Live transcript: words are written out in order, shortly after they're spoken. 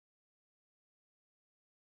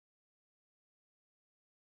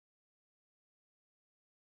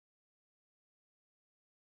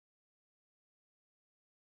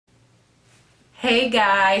Hey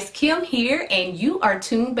guys, Kim here, and you are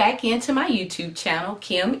tuned back into my YouTube channel,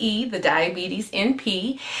 Kim E, the Diabetes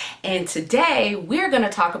NP. And today we're going to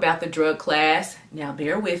talk about the drug class, now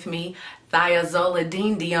bear with me,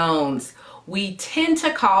 thiazolidinediones. We tend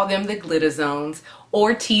to call them the glitazones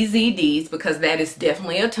or TZDs because that is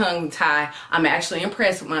definitely a tongue tie. I'm actually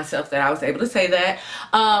impressed with myself that I was able to say that.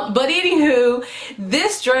 But anywho,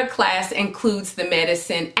 this drug class includes the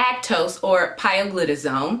medicine Actos or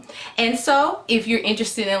pioglitazone. And so if you're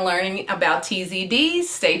interested in learning about TZDs,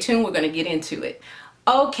 stay tuned. We're going to get into it.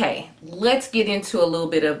 Okay, let's get into a little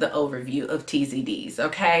bit of the overview of TZDs,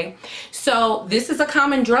 okay? So this is a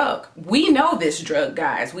common drug. We know this drug,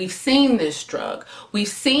 guys. We've seen this drug. We've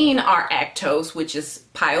seen our Actos, which is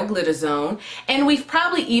pioglitazone, and we've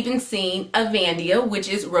probably even seen Avandia, which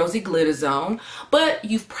is rosiglitazone, but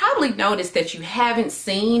you've probably noticed that you haven't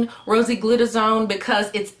seen rosiglitazone because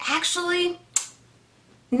it's actually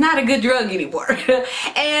not a good drug anymore.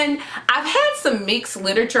 And I've had some mixed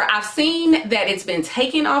literature. I've seen that it's been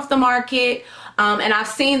taken off the market, and I've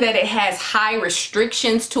seen that it has high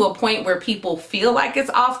restrictions to a point where people feel like it's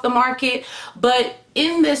off the market. But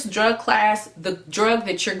in this drug class, the drug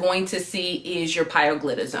that you're going to see is your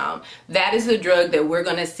pioglitazone. That is the drug that we're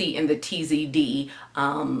going to see in the TZD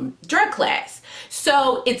drug class.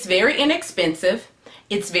 So it's very inexpensive,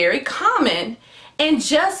 it's very common, and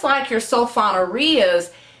just like your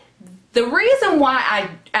sulfonylureas, the reason why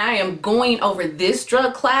I am going over this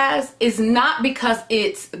drug class is not because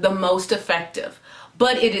it's the most effective,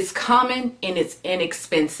 but it is common and it's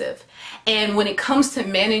inexpensive. And when it comes to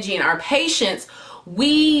managing our patients,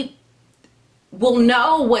 we will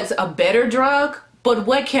know what's a better drug, but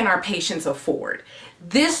what can our patients afford?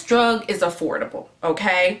 This drug is affordable,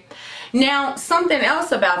 okay? Now, something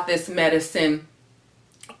else about this medicine,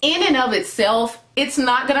 in and of itself, it's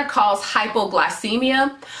not going to cause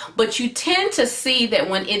hypoglycemia, but you tend to see that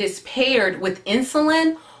when it is paired with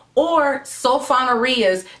insulin or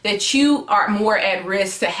sulfonylureas that you are more at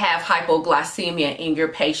risk to have hypoglycemia in your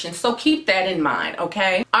patients. So keep that in mind,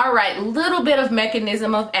 okay? All right, little bit of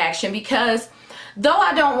mechanism of action, because though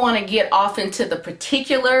I don't want to get off into the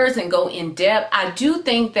particulars and go in depth, I do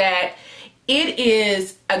think that it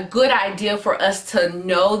is a good idea for us to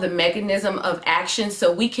know the mechanism of action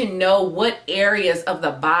so we can know what areas of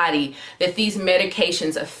the body that these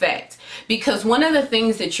medications affect. Because one of the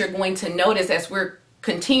things that you're going to notice as we're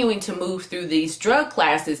continuing to move through these drug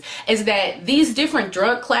classes is that these different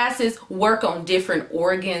drug classes work on different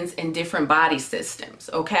organs and different body systems,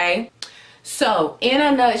 okay? So in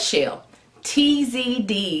a nutshell,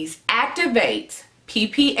 TZDs activates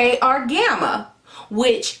PPAR gamma,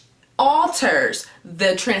 which alters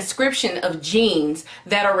the transcription of genes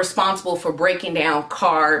that are responsible for breaking down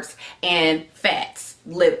carbs and fats,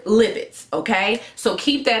 lipids, okay? So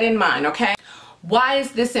keep that in mind, okay? Why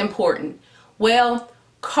is this important? Well,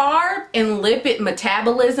 carb and lipid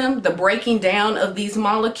metabolism, the breaking down of these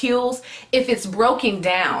molecules, if it's broken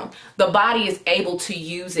down, the body is able to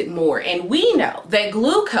use it more. And we know that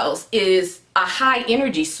glucose is a high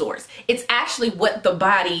energy source. It's actually what the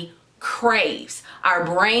body craves. Our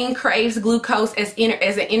brain craves glucose as an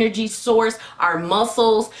energy source, our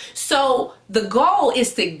muscles. So the goal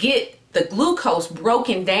is to get the glucose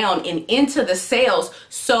broken down and into the cells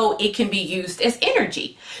so it can be used as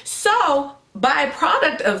energy. So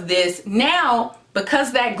byproduct of this, now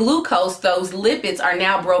because that glucose, those lipids are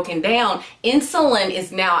now broken down, insulin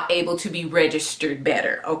is now able to be registered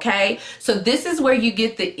better, okay? So this is where you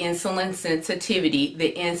get the insulin sensitivity,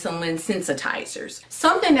 the insulin sensitizers.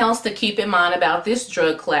 Something else to keep in mind about this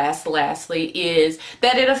drug class, lastly, is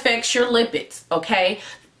that it affects your lipids, okay?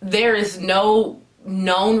 There is no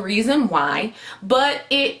known reason why, but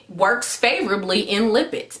it works favorably in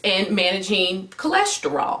lipids and managing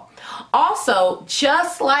cholesterol. Also,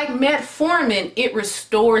 just like metformin, it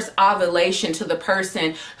restores ovulation to the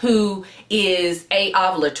person who is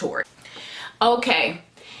aovulatory. Okay,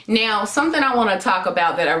 now something I want to talk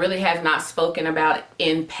about that I really have not spoken about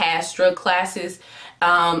in past drug classes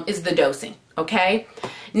is the dosing, okay?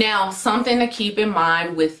 Now, something to keep in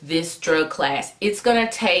mind with this drug class, it's going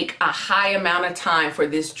to take a high amount of time for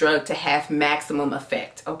this drug to have maximum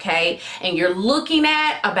effect, okay? And you're looking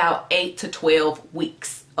at about 8 to 12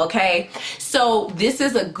 weeks. Okay, so this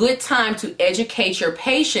is a good time to educate your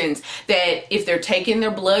patients that if they're taking their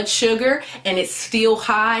blood sugar and it's still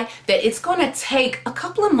high, that it's going to take a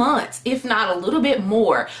couple of months, if not a little bit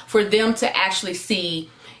more, for them to actually see,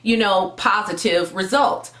 you know, positive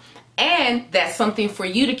results. And that's something for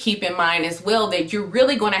you to keep in mind as well, that you're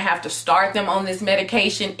really going to have to start them on this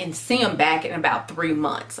medication and see them back in about 3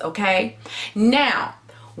 months, okay? Now,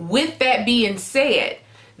 with that being said,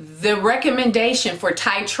 the recommendation for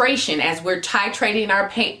titration, as we're titrating our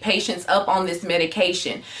patients up on this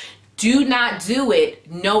medication, do not do it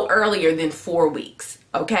no earlier than 4 weeks,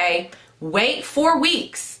 okay? Wait 4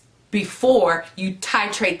 weeks before you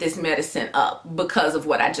titrate this medicine up because of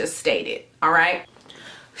what I just stated, all right?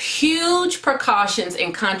 Huge precautions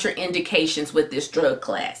and contraindications with this drug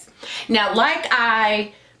class. Now, like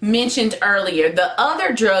I mentioned earlier, the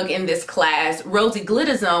other drug in this class,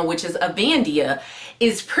 rosiglitazone, which is Avandia,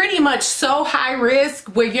 is pretty much so high risk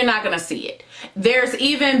where you're not going to see it. There's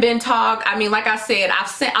even been talk, I mean, like I said,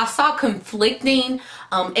 I saw conflicting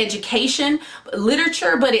education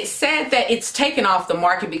literature, but it said that it's taken off the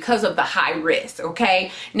market because of the high risk,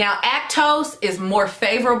 okay? Now, Actos is more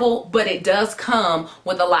favorable, but it does come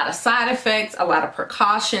with a lot of side effects, a lot of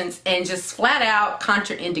precautions, and just flat out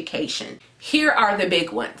contraindication. Here are the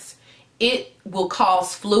big ones. It will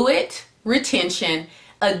cause fluid retention,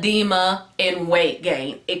 edema, and weight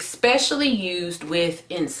gain, especially used with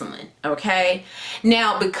insulin, okay?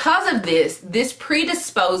 Now, because of this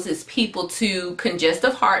predisposes people to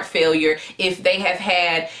congestive heart failure if they have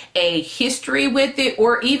had a history with it,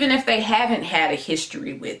 or even if they haven't had a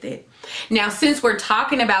history with it. Now, since we're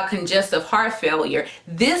talking about congestive heart failure,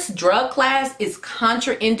 this drug class is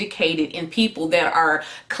contraindicated in people that are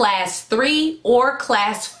class 3 or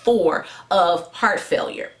class 4 of heart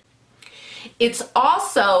failure. It's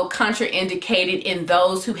also contraindicated in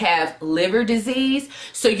those who have liver disease.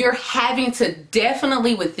 So you're having to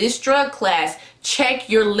definitely, with this drug class, check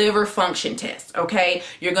your liver function test, okay?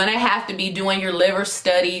 You're gonna have to be doing your liver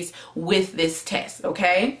studies with this test,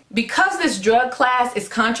 okay? Because this drug class is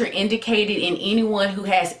contraindicated in anyone who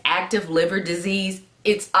has active liver disease,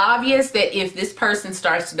 it's obvious that if this person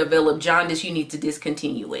starts to develop jaundice, you need to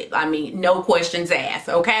discontinue it. I mean, no questions asked,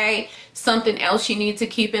 okay? Something else you need to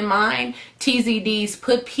keep in mind, TZDs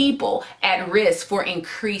put people at risk for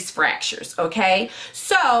increased fractures, okay?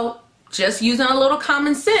 So, just using a little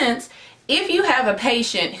common sense, if you have a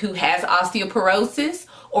patient who has osteoporosis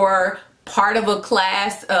or part of a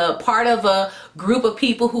class, part of a group of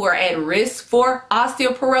people who are at risk for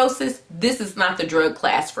osteoporosis, this is not the drug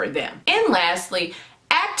class for them. And lastly,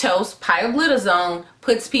 Actos, pioglitazone,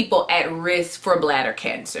 puts people at risk for bladder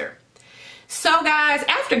cancer. So guys,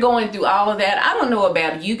 after going through all of that, I don't know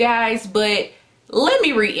about you guys, but let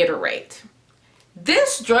me reiterate.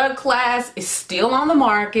 This drug class is still on the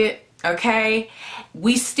market, okay?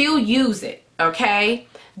 We still use it, okay?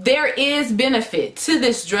 There is benefit to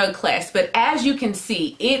this drug class, but as you can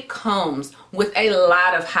see, it comes with a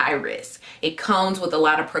lot of high risk. It comes with a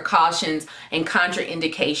lot of precautions and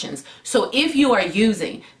contraindications. So if you are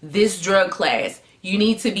using this drug class, you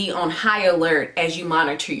need to be on high alert as you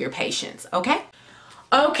monitor your patients, okay?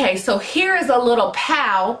 Okay, so here is a little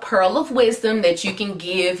pearl of wisdom that you can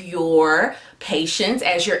give your patients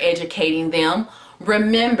as you're educating them.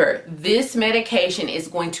 Remember, this medication is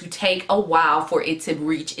going to take a while for it to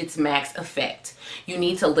reach its max effect. You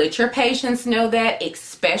need to let your patients know that,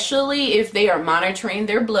 especially if they are monitoring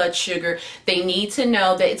their blood sugar. They need to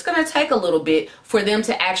know that it's going to take a little bit for them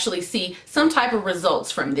to actually see some type of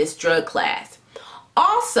results from this drug class.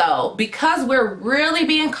 Also, because we're really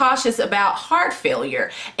being cautious about heart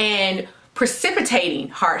failure and precipitating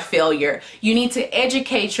heart failure, you need to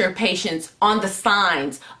educate your patients on the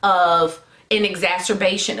signs of an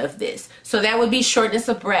exacerbation of this. So that would be shortness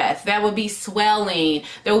of breath, that would be swelling,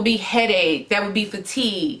 there would be headache, that would be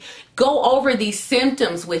fatigue. Go over these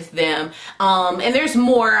symptoms with them. And there's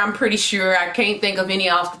more, I'm pretty sure. I can't think of any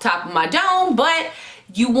off the top of my dome, but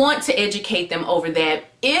you want to educate them over that.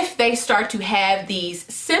 If they start to have these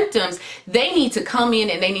symptoms, they need to come in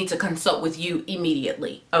and they need to consult with you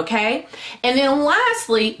immediately, okay? And then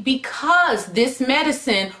lastly, because this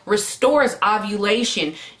medicine restores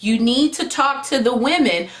ovulation, you need to talk to the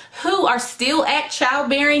women who are still at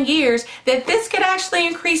childbearing years that this could actually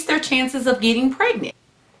increase their chances of getting pregnant.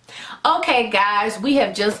 Okay guys, we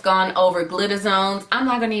have just gone over glitazones. I'm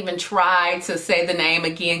not going to even try to say the name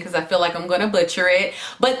again because I feel like I'm going to butcher it.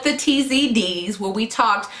 But the TZDs, where we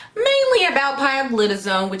talked mainly about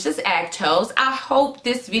pioglitazone, which is Actos. I hope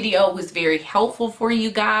this video was very helpful for you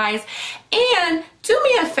guys. And do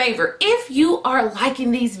me a favor, if you are liking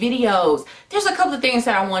these videos, there's a couple of things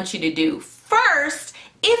that I want you to do. First,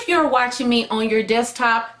 if you're watching me on your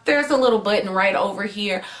desktop, there's a little button right over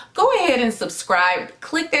here. Go ahead and subscribe.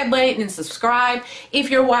 Click that button and subscribe.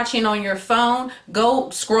 If you're watching on your phone,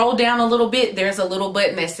 go scroll down a little bit. There's a little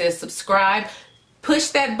button that says subscribe. Push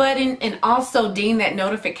that button and also ding that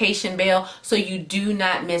notification bell so you do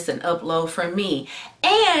not miss an upload from me.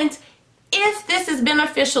 And If this is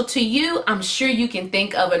beneficial to you, I'm sure you can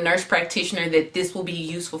think of a nurse practitioner that this will be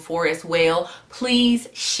useful for as well. Please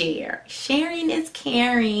share. Sharing is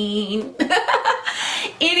caring.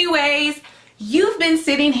 Anyways, you've been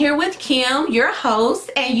sitting here with Kim, your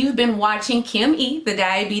host, and you've been watching Kim E, the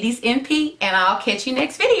Diabetes MP, and I'll catch you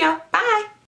next video. Bye.